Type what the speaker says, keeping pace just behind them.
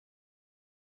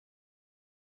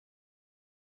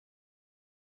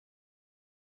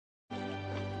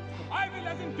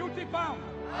as in duty bound.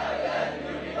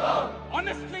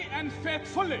 Honestly and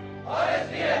faithfully.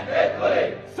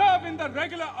 Serve in the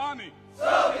regular army.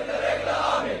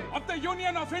 Of the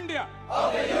Union of India.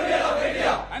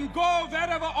 And go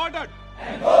wherever ordered.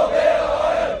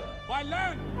 By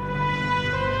land.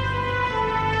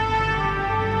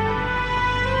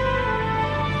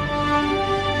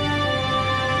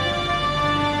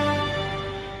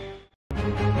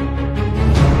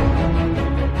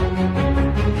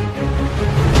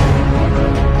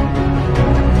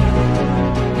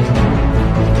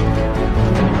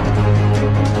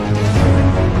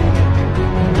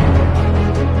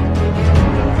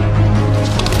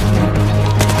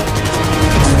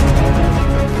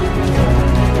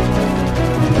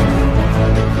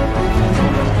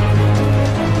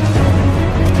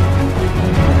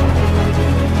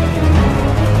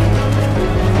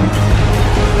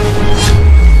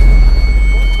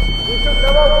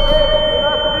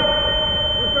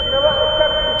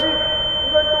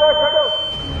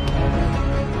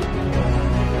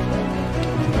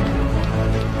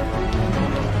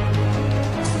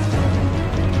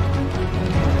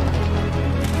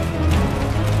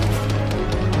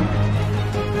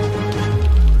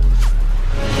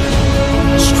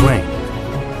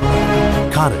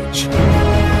 Courage,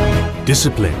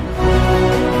 discipline,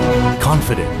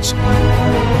 confidence,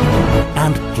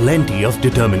 and plenty of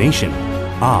determination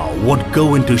are what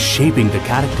go into shaping the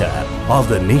character of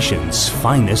the nation's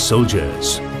finest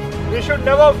soldiers. We should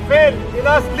never fail in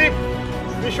our sleep.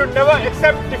 We should never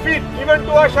accept defeat even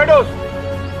to our shadows.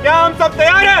 क्या हम सब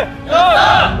तैयार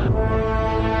हैं?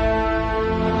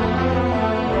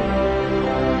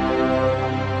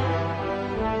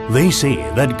 They say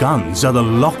that guns are the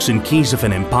locks and keys of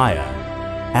an empire.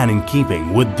 And in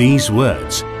keeping with these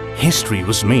words, history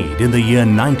was made in the year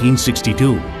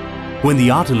 1962 when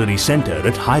the Artillery Center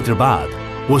at Hyderabad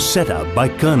was set up by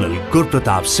Colonel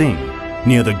Gurpratap Singh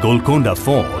near the Golconda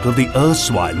Fort of the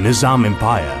erstwhile Nizam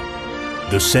Empire.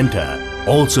 The center,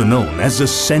 also known as the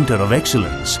Center of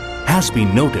Excellence, has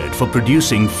been noted for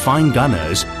producing fine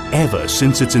gunners ever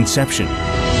since its inception.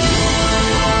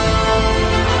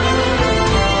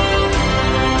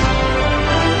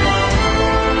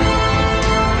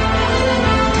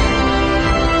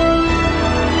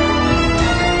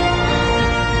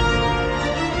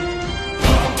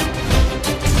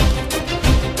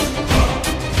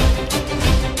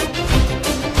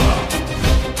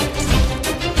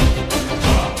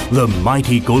 The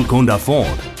mighty Golconda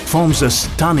Fort forms a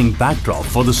stunning backdrop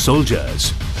for the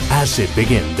soldiers as they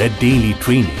begin their daily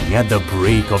training at the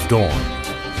break of dawn.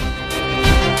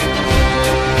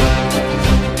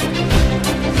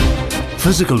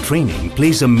 Physical training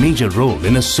plays a major role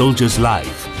in a soldier's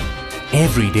life.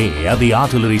 Every day at the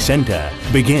Artillery Center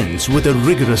begins with a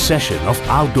rigorous session of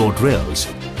outdoor drills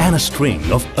and a string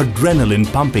of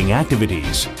adrenaline-pumping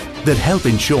activities that help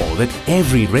ensure that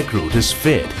every recruit is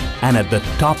fit and at the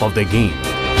top of their game.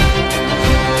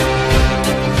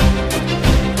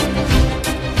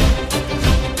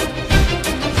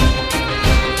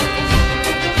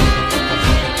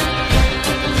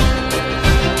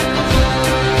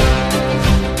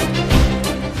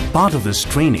 Part of this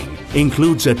training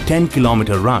includes a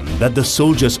 10-kilometer run that the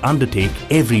soldiers undertake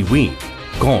every week,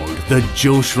 called the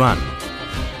Josh Run.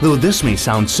 Though this may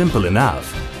sound simple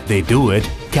enough, they do it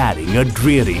carrying a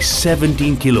dreary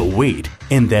 17-kilo weight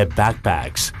in their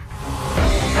backpacks.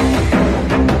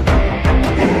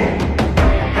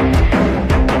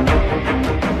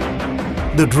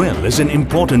 The drill is an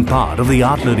important part of the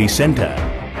Artillery Center,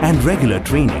 and regular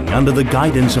training under the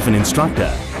guidance of an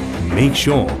instructor makes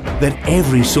sure that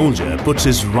every soldier puts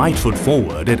his right foot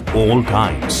forward at all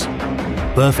times.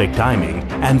 Perfect timing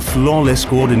and flawless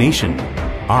coordination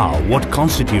are what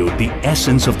constitute the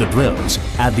essence of the drills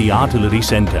at the Artillery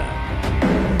Center.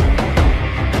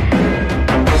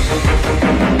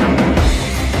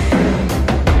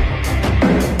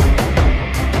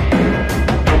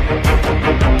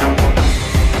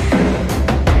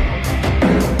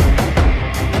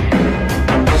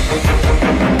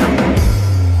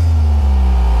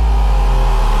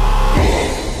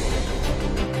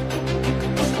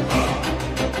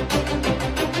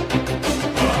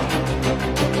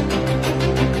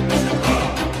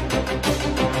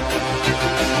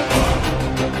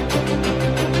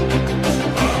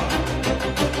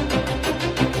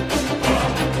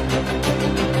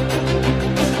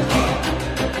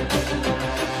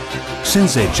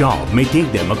 Since their job may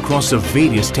take them across the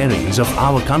various terrains of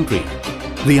our country,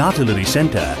 the Artillery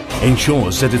Center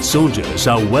ensures that its soldiers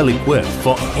are well equipped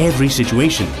for every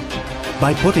situation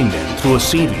by putting them through a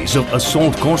series of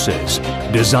assault courses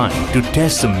designed to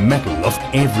test the mettle of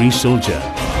every soldier.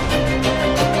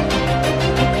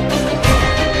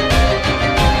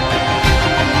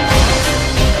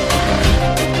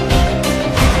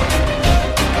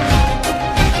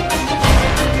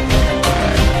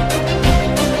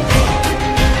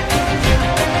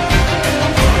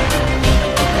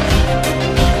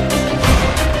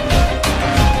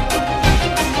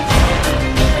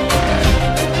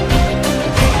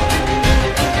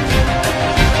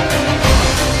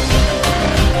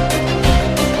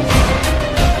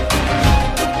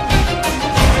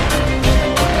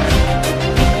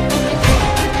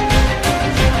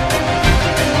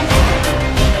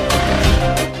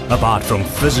 Apart from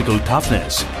physical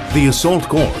toughness, the assault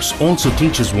course also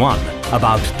teaches one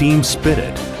about team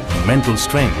spirit, mental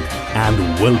strength and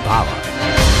willpower.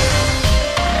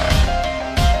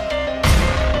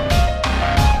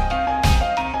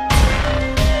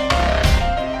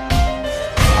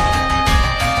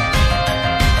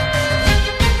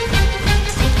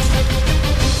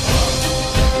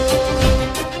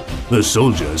 The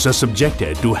soldiers are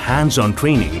subjected to hands-on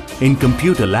training in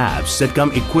computer labs that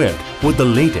come equipped with the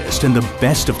latest and the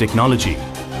best of technology.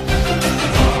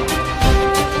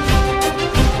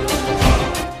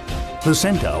 The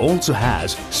center also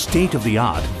has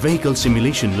state-of-the-art vehicle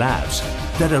simulation labs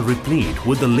that are replete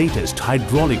with the latest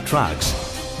hydraulic trucks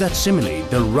that simulate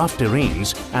the rough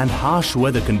terrains and harsh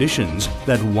weather conditions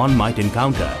that one might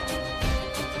encounter.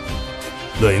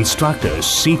 The instructors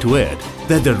see to it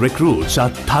that the recruits are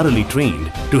thoroughly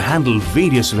trained to handle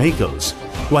various vehicles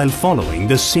while following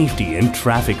the safety and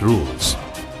traffic rules.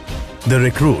 The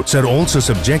recruits are also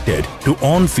subjected to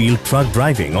on-field truck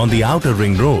driving on the outer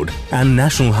ring road and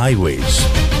national highways.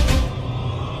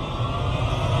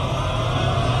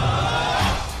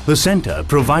 The center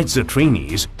provides the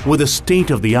trainees with a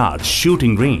state-of-the-art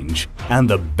shooting range and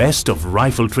the best of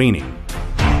rifle training.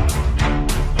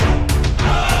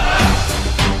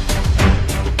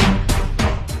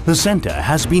 The center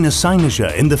has been a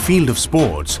cynosure in the field of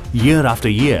sports year after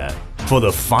year for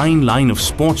the fine line of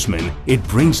sportsmen it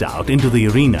brings out into the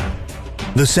arena.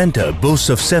 The center boasts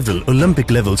of several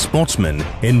Olympic-level sportsmen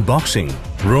in boxing,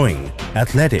 rowing,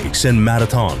 athletics and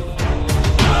marathon.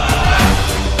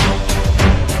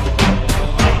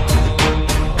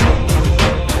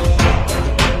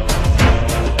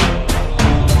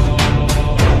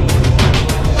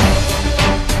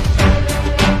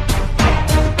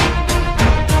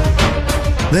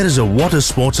 There is a Water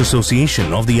Sports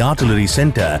Association of the Artillery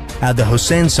Center at the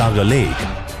Hussain Sagar Lake,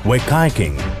 where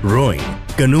kayaking, rowing,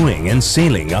 canoeing and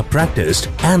sailing are practiced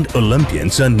and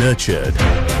Olympians are nurtured.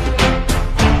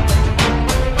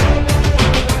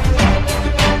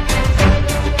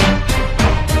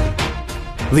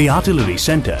 The Artillery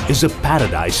Center is a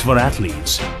paradise for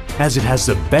athletes, as it has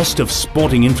the best of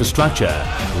sporting infrastructure,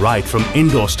 right from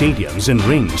indoor stadiums and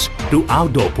rings to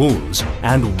outdoor pools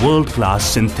and world-class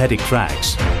synthetic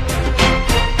tracks.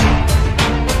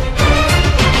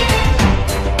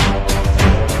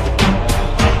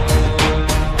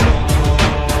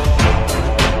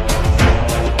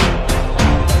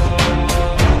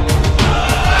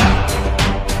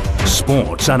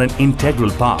 Sports are an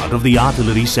integral part of the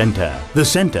Artillery Center. The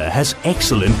center has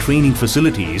excellent training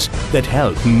facilities that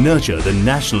help nurture the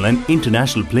national and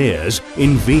international players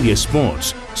in various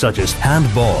sports such as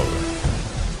handball,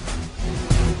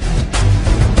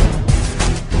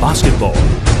 basketball,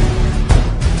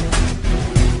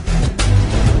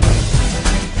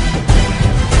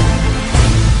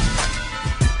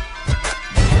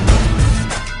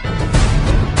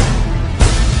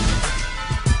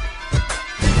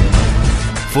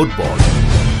 football,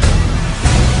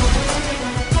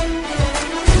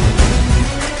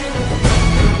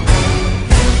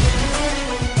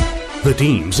 the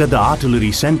teams at the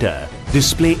Artillery Center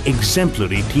display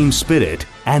exemplary team spirit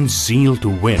and zeal to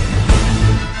win.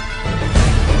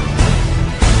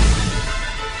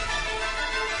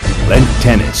 Then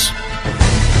tennis.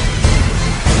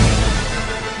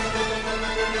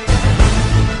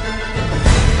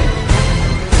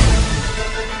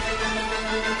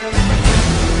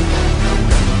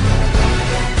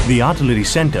 The Artillery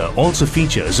Center also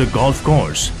features a golf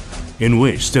course in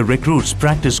which the recruits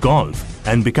practice golf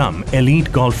and become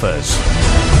elite golfers.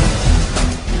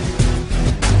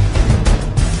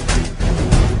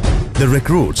 The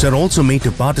recruits are also made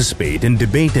to participate in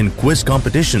debate and quiz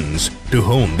competitions to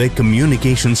hone their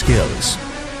communication skills.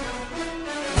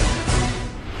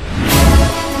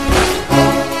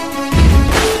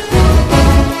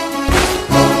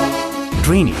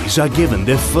 Trainees are given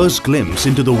their first glimpse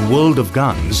into the world of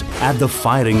guns at the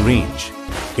firing range.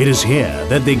 It is here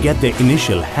that they get their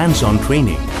initial hands-on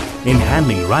training in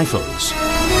handling rifles,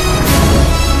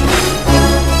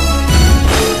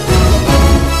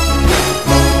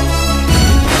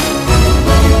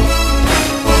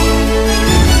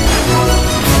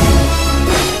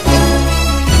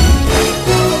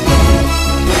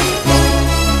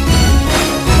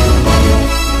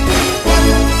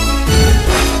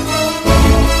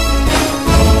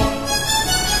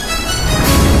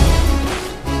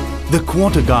 The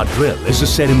quarter guard drill is a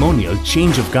ceremonial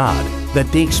change of guard that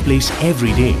takes place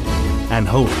every day and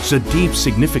holds a deep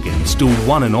significance to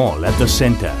one and all at the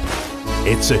center.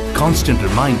 It's a constant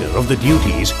reminder of the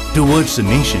duties towards the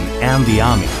nation and the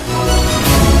army.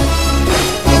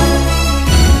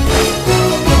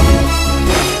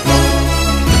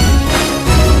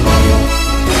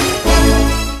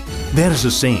 There is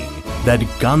a saying that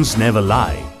guns never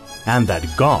lie and that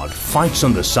God fights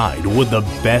on the side with the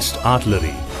best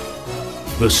artillery.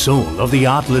 The soul of the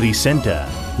artillery center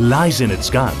lies in its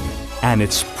gun and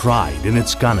its pride in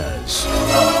its gunners.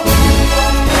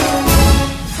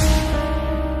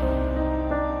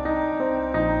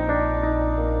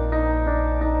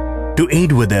 To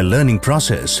aid with their learning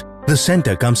process, the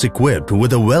center comes equipped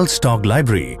with a well-stocked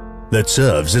library that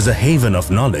serves as a haven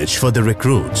of knowledge for the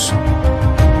recruits.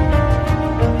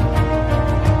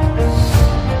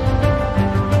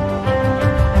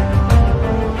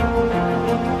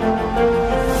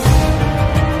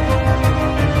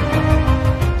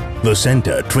 The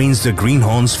center trains the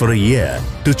greenhorns for a year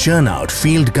to churn out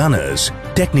field gunners,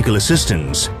 technical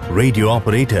assistants, radio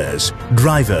operators,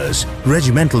 drivers,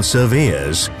 regimental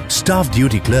surveyors, staff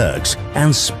duty clerks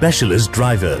and specialist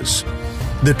drivers.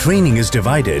 The training is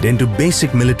divided into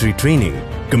basic military training,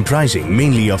 comprising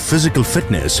mainly of physical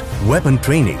fitness, weapon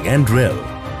training and drill,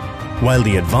 while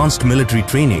the advanced military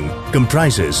training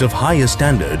comprises of higher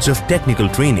standards of technical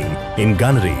training in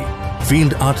gunnery,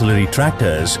 field artillery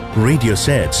tractors, radio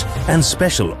sets and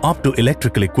special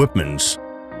opto-electrical equipments.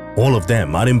 All of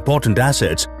them are important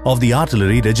assets of the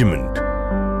artillery regiment.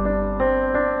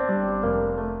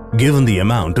 Given the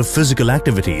amount of physical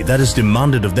activity that is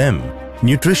demanded of them,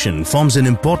 nutrition forms an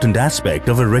important aspect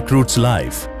of a recruit's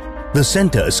life. The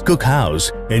center's cook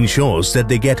house ensures that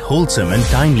they get wholesome and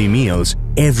timely meals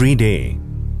every day.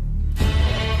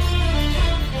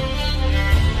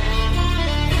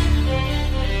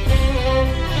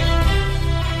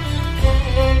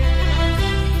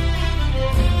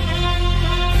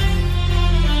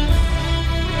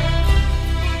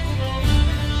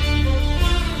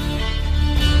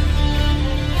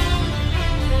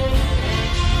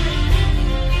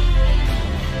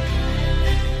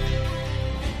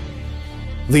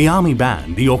 The army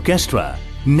band, the orchestra,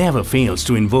 never fails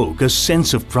to invoke a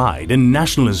sense of pride and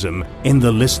nationalism in the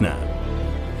listener.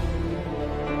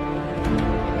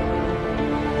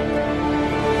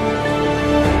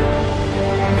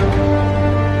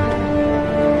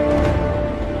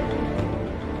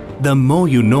 The more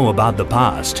you know about the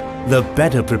past, the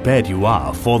better prepared you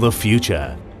are for the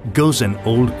future, goes an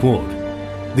old quote.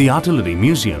 The Artillery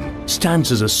Museum stands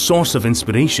as a source of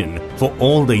inspiration for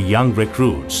all the young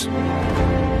recruits.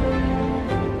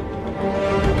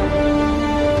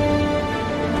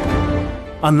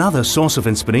 Another source of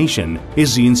inspiration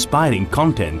is the inspiring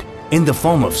content in the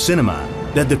form of cinema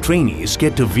that the trainees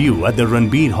get to view at the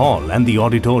Ranbir Hall and the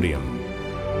auditorium.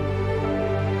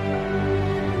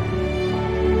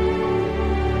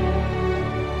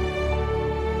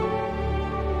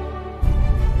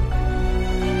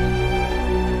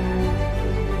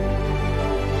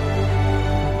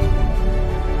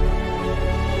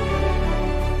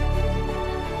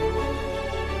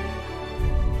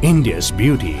 India's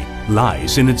beauty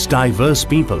lies in its diverse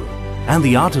people, and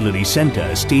the Artillery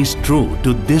Center stays true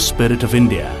to this spirit of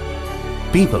India.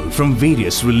 People from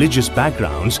various religious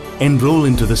backgrounds enroll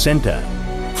into the center,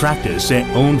 practice their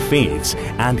own faiths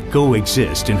and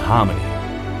coexist in harmony.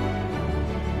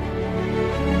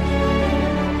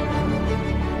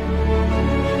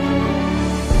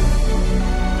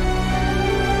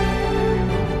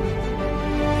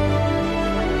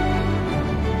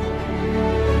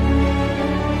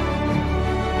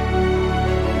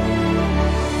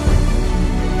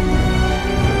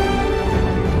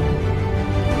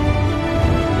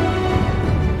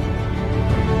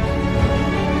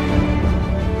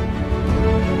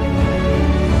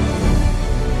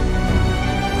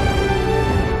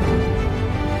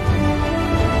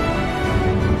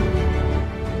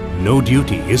 No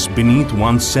duty is beneath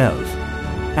oneself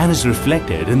and is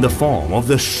reflected in the form of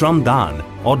the Shramdan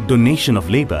or donation of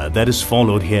labor that is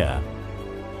followed here.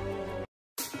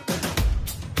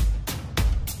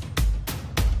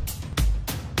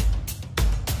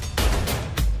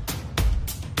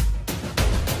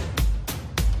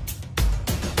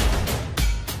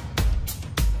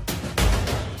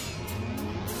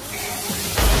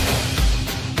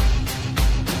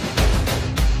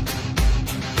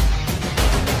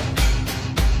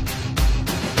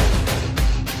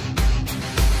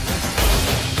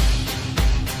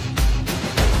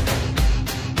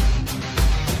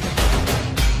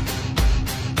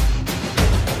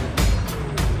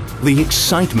 The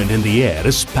excitement in the air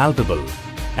is palpable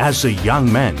as the young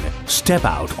men step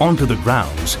out onto the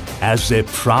grounds as their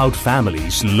proud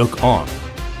families look on.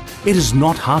 It is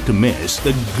not hard to miss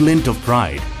the glint of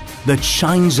pride that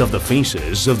shines off the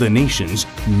faces of the nation's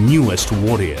newest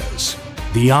warriors.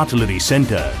 The Artillery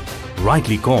Center,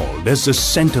 rightly called as the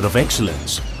Center of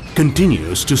Excellence,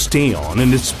 continues to stay on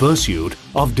in its pursuit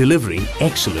of delivering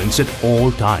excellence at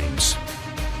all times.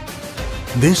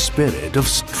 This spirit of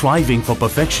striving for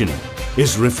perfection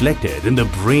is reflected in the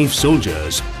brave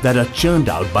soldiers that are churned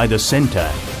out by the Center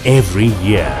every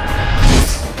year.